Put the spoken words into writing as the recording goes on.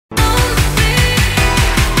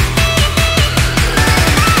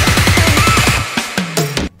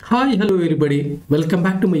Hi, hello everybody. Welcome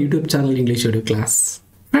back to my YouTube channel English Audio Class.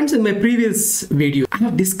 Friends, in my previous video, I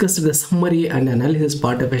have discussed the summary and analysis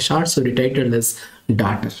part of a short story titled as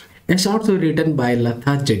Daughter, a short story written by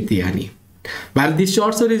Latha Jagatiani. Well, this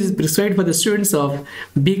short story is prescribed for the students of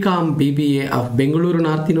BCom BBA of Bengaluru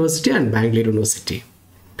North University and Bangalore University.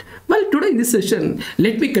 Well, today in this session,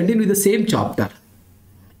 let me continue with the same chapter.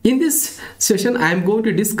 In this session, I am going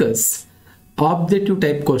to discuss objective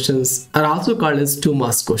type questions are also called as 2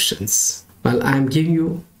 marks questions. Well, I am giving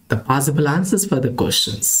you the possible answers for the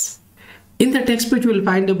questions. In the textbook, you will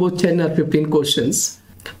find about 10 or 15 questions,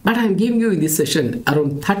 but I am giving you in this session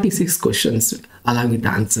around 36 questions along with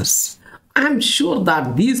answers. I am sure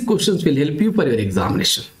that these questions will help you for your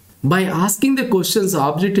examination. By asking the questions,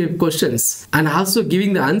 objective questions, and also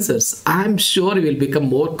giving the answers, I am sure you will become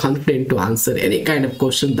more confident to answer any kind of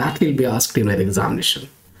question that will be asked in your examination.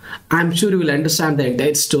 I'm sure you will understand the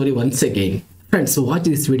entire story once again. Friends, watch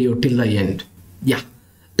this video till the end. Yeah,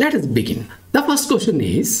 let us begin. The first question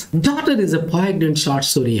is, Daughter is a poignant short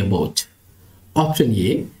story about option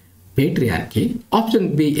A, patriarchy,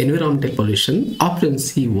 option B, environmental pollution, option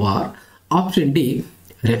C, war, option D,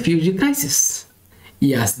 refugee crisis.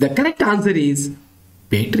 Yes, the correct answer is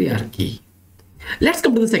patriarchy. Let's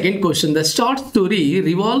come to the second question. The short story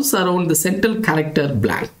revolves around the central character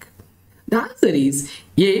blank. The answer is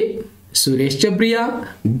A, Suresh Chabriya,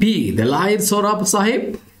 B, the lawyer Saurabh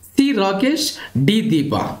Sahib, C, Rakesh, D,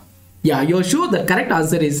 Deepa. Yeah, you're sure the correct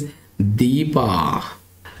answer is Deepa.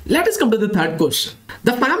 Let us come to the third question.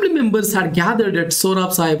 The family members had gathered at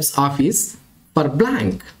Saurabh Sahib's office for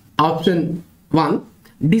blank. Option 1,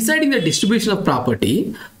 deciding the distribution of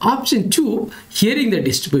property. Option 2, hearing the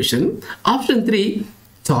distribution. Option 3,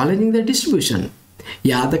 challenging the distribution.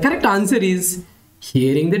 Yeah, the correct answer is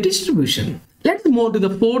hearing the distribution. Let's move to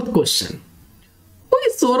the fourth question. Who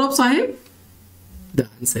is Saurabh Sahib? The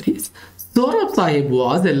answer is Saurabh Sahib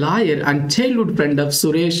was a lawyer and childhood friend of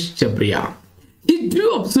Suresh Chabriya. He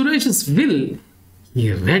drew up Suresh's will.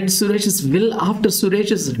 He read Suresh's will after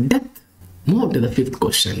Suresh's death. Move to the fifth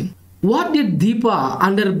question. What did Deepa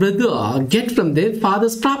and her brother get from their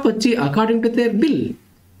father's property according to their will?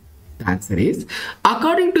 The answer is,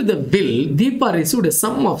 according to the will, Deepa received a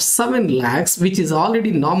sum of 7 lakhs which is already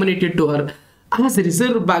nominated to her as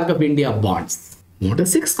Reserve Bank of India bonds. What the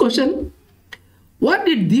sixth question? What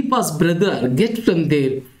did Deepa's brother get from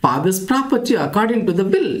their father's property according to the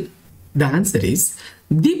will? The answer is,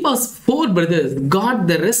 Deepa's 4 brothers got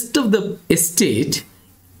the rest of the estate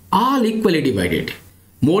all equally divided.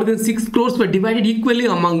 More than 6 crores were divided equally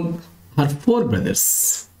among her 4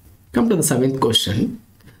 brothers. Come to the 7th question.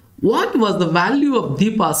 What was the value of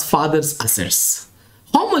Deepa's father's assets?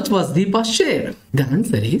 How much was Deepa's share? The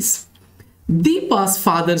answer is, Deepa's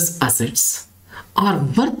father's assets are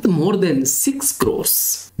worth more than 6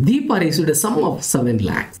 crores. Deepa received a sum of 7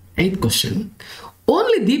 lakhs. 8th question.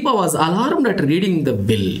 Only Deepa was alarmed at reading the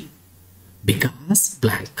will because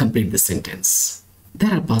blank. Complete the sentence.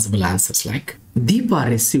 There are possible answers like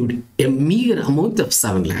Deepa received a meager amount of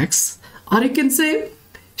 7 lakhs, or you can say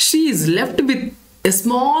she is left with a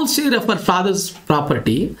small share of her father's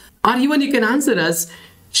property, or even you can answer as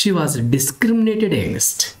she was discriminated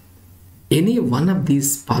against. Any one of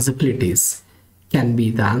these possibilities can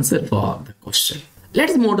be the answer for the question.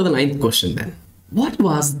 Let's move to the 9th question then. What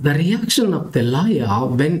was the reaction of the lawyer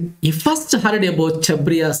when he first heard about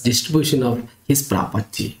Chabriya's distribution of his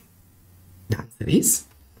property? The answer is,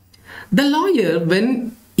 the lawyer,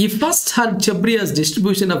 when he first heard Chabriya's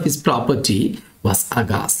distribution of his property, was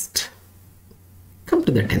aghast. Come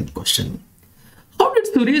to the 10th question. How did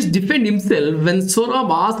Suresh defend himself when Saurabh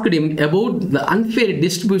asked him about the unfair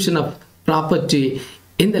distribution of property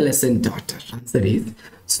in the lesson Daughter? Answer is,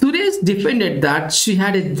 Suresh defended that she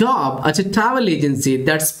had a job at a travel agency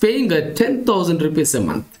that's paying her 10,000 rupees a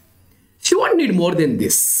month. She won't need more than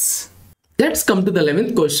this. Let's come to the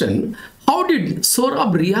 11th question. How did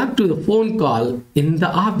Saurabh react to the phone call in the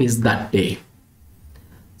office that day?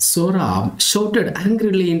 Saurabh shouted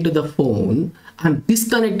angrily into the phone and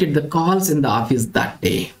disconnected the calls in the office that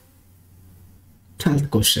day. 12th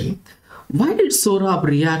question. Why did Saurabh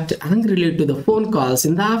react angrily to the phone calls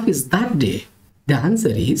in the office that day? The answer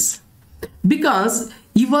is, because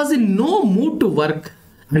he was in no mood to work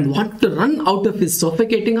and wanted to run out of his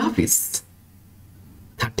suffocating office.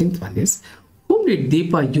 13th one is, whom did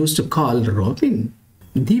Deepa used to call Robin?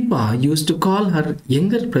 Deepa used to call her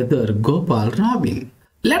younger brother Gopal Robin.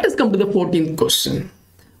 Let us come to the 14th question.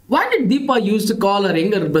 Why did Deepa used to call her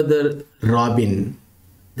younger brother Robin?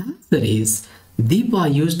 The answer is,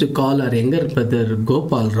 Deepa used to call her younger brother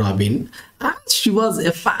Gopal Robin as she was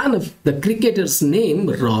a fan of the cricketer's name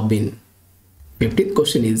Robin. 15th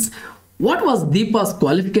question is, what was Deepa's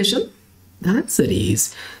qualification? The answer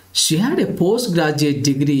is, she had a postgraduate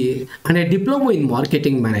degree and a diploma in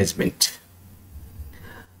marketing management.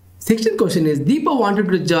 16th question is, Deepa wanted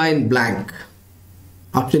to join blank.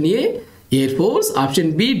 Option A, Air Force.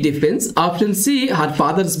 Option B, Defense. Option C, her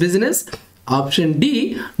father's business. Option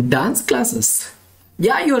D, dance classes.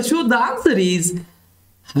 Yeah, you are sure the answer is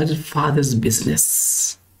her father's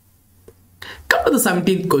business. Come to the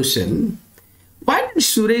 17th question. Why did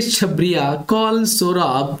Suresh Chhabria call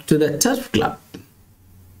Saurabh to the turf club?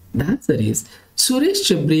 The answer is, Suresh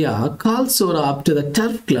Chhabria called Saurabh to the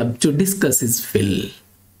turf club to discuss his will.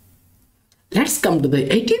 Let's come to the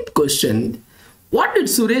 18th question. What did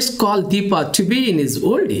Suresh call Deepa to be in his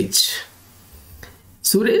old age?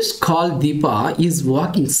 Suresh called Deepa his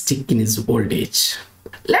walking stick in his old age.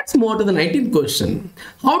 Let's move on to the 19th question.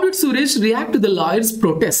 How did Suresh react to the lawyer's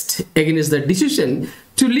protest against the decision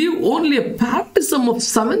to leave only a part sum of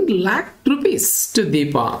 7 lakh rupees to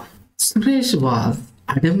Deepa? Suresh was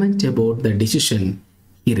adamant about the decision.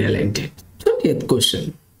 He relented. 20th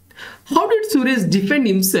question. How did Suresh defend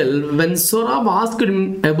himself when Saurabh asked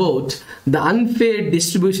him about the unfair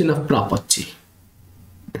distribution of property?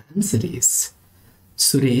 The answer is,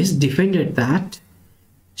 Suresh defended that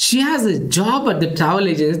she has a job at the travel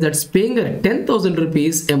agency that's paying her 10,000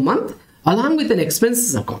 rupees a month along with an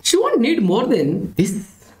expenses account. She won't need more than this.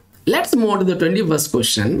 Let's move on to the 21st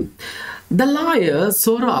question. The lawyer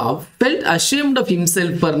Saurabh felt ashamed of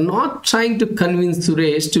himself for not trying to convince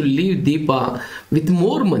Suresh to leave Deepa with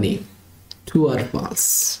more money. True or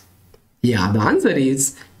false? Yeah, the answer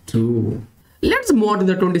is true. Let's move on to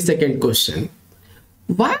the 22nd question.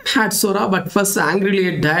 Why had Saurabh at first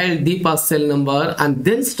angrily dialed Deepa's cell number and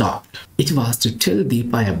then stopped? It was to tell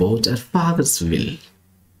Deepa about her father's will.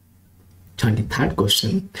 23rd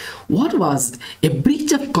question. What was a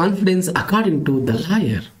breach of confidence according to the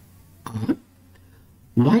lawyer?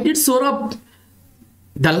 Why did Saurabh,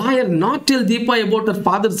 the lawyer, not tell Deepa about her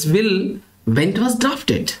father's will when it was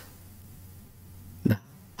drafted? The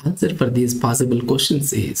answer for these possible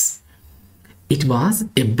questions is, it was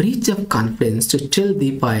a breach of confidence to tell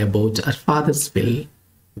Deepa about her father's will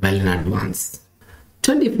well in advance.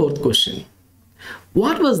 24th question.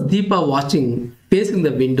 What was Deepa watching facing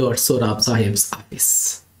the window at Saurabh Sahib's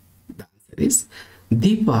office? The answer is,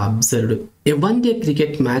 Deepa observed a one-day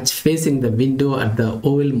cricket match facing the window at the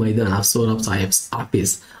Oval Maidan of Saurabh Sahib's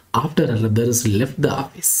office after her others left the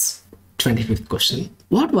office. 25th question.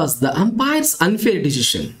 What was the umpire's unfair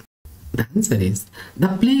decision? The answer is, the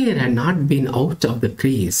player had not been out of the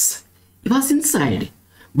crease. He was inside,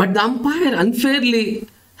 but the umpire unfairly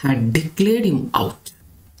had declared him out.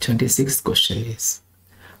 26th question is,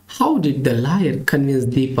 how did the lawyer convince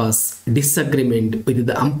Deepa's disagreement with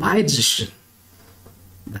the umpire's decision?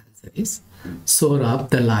 The answer is, Saurabh,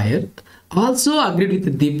 the lawyer, also agreed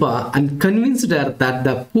with Deepa and convinced her that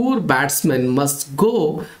the poor batsman must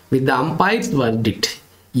go with the umpire's verdict,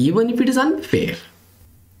 even if it is unfair.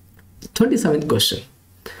 27th question.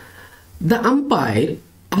 The umpire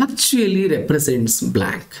actually represents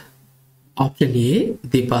blank. Option A,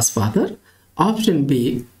 Deepa's father. Option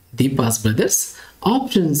B, Deepa's brothers.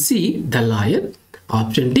 Option C, the lawyer.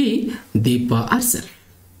 Option D, Deepa herself.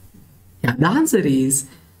 Yeah, the answer is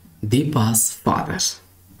Deepa's father.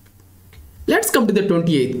 Let's come to the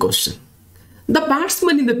 28th question. The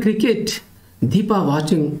batsman in the cricket Deepa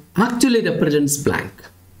watching actually represents blank.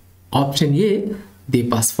 Option A,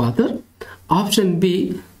 Deepa's father. Option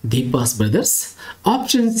B, Deepa's brothers.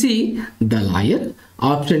 Option C, the lawyer.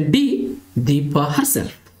 Option D, Deepa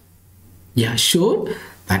herself. Yeah, sure,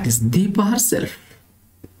 that is Deepa herself.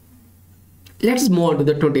 Let's move on to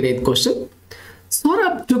the 29th question.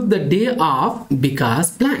 Saurabh took the day off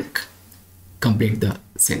because blank. Complete the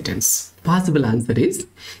sentence. Possible answer is,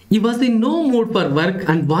 he was in no mood for work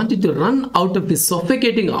and wanted to run out of his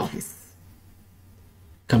suffocating office.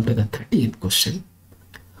 Come to the 30th question.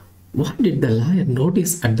 What did the lawyer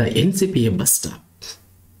notice at the NCPA bus stop?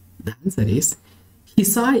 The answer is, he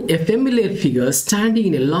saw a familiar figure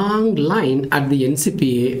standing in a long line at the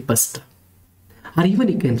NCPA bus stop. Or even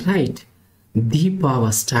you can write, Deepa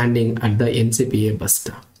was standing at the NCPA bus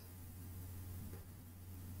stop.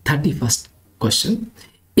 31st question.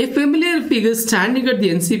 A familiar figure standing at the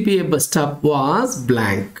NCPA bus stop was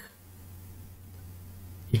blank.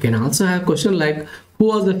 You can also have a question like, who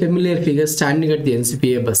was the familiar figure standing at the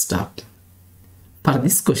NCPA bus stop? For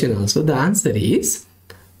this question also, the answer is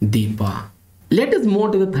Deepa. Let us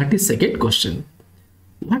move to the 32nd question.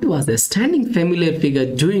 What was the standing familiar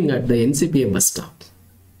figure doing at the NCPA bus stop?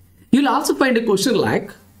 You'll also find a question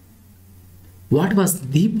like, what was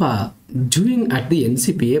Deepa doing at the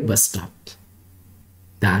NCPA bus stop?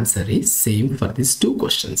 The answer is same for these two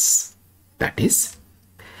questions. That is,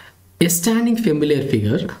 a standing familiar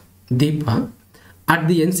figure, Deepa, at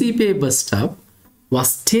the NCPA bus stop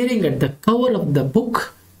was staring at the cover of the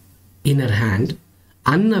book in her hand,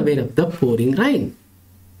 unaware of the pouring rain.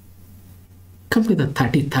 Come to the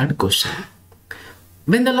 33rd question.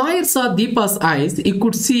 When the lawyer saw Deepa's eyes, he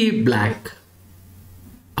could see blank.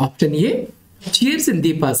 Option A, tears in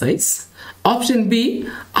Deepa's eyes. Option B,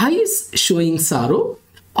 eyes showing sorrow.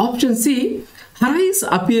 Option C, her eyes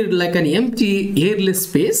appeared like an empty, airless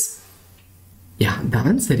space. Yeah, the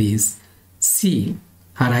answer is C.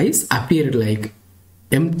 Her eyes appeared like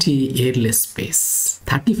empty, airless space.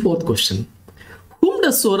 34th question. Whom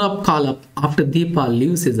does Saurabh call up after Deepa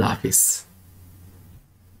leaves his office?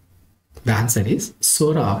 The answer is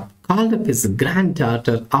Saurabh called up his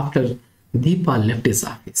granddaughter after Deepa left his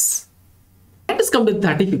office. Let us come to the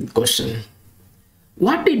 35th question.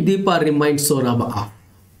 What did Deepa remind Saurabh of?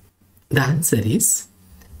 The answer is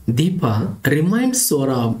Deepa reminds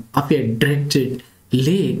Saurabh of a dreaded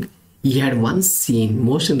lake he had once seen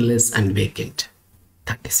motionless and vacant.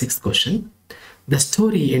 36th question. The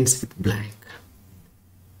story ends with blank.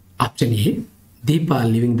 Option A,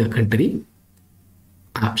 Deepa leaving the country.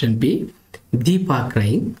 Option B, Deepa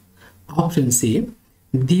crying. Option C,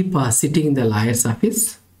 Deepa sitting in the lawyer's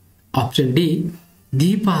office. Option D,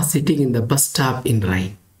 Deepa sitting in the bus stop in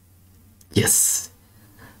rain. Yes,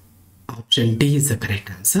 option D is the correct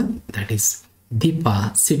answer. That is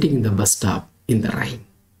Deepa sitting in the bus stop in the rain.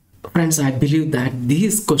 Friends, I believe that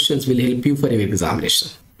these questions will help you for your examination.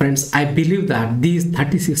 Friends, I believe that these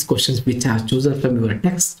 36 questions which I have chosen from your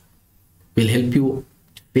text will help you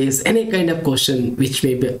face any kind of question which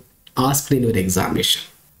may be asked in your examination.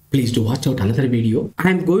 Please do watch out another video. I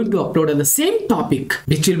am going to upload on the same topic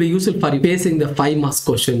which will be useful for facing the 5 marks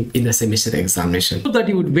question in the semester examination. So that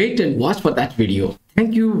you would wait and watch for that video.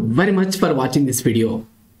 Thank you very much for watching this video.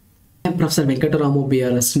 I am Professor Venkataramu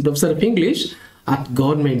BR, Assistant Professor of English at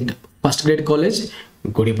Government First Grade College,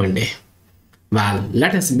 Gudibande. Well,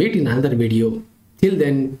 let us meet in another video. Till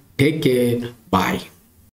then, take care. Bye.